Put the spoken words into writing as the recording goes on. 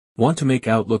Want to make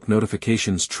Outlook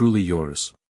notifications truly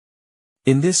yours?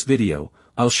 In this video,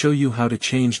 I'll show you how to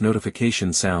change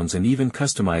notification sounds and even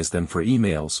customize them for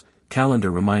emails,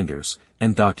 calendar reminders,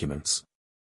 and documents.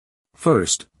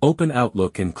 First, open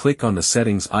Outlook and click on the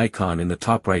settings icon in the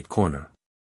top right corner.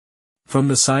 From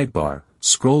the sidebar,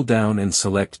 scroll down and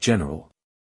select General.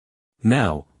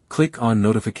 Now, click on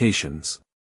Notifications.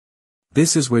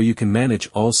 This is where you can manage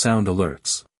all sound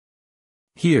alerts.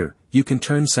 Here, you can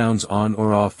turn sounds on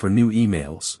or off for new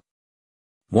emails.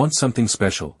 Want something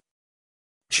special?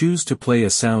 Choose to play a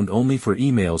sound only for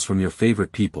emails from your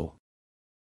favorite people.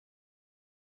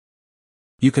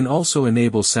 You can also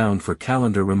enable sound for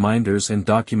calendar reminders and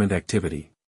document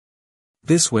activity.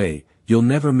 This way, you'll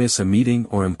never miss a meeting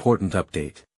or important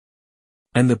update.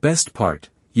 And the best part,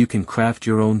 you can craft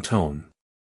your own tone.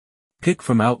 Pick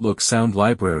from Outlook's sound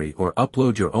library or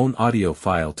upload your own audio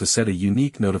file to set a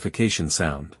unique notification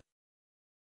sound.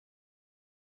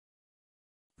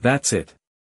 That's it.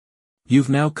 You've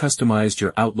now customized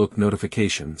your Outlook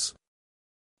notifications.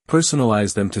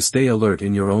 Personalize them to stay alert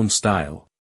in your own style.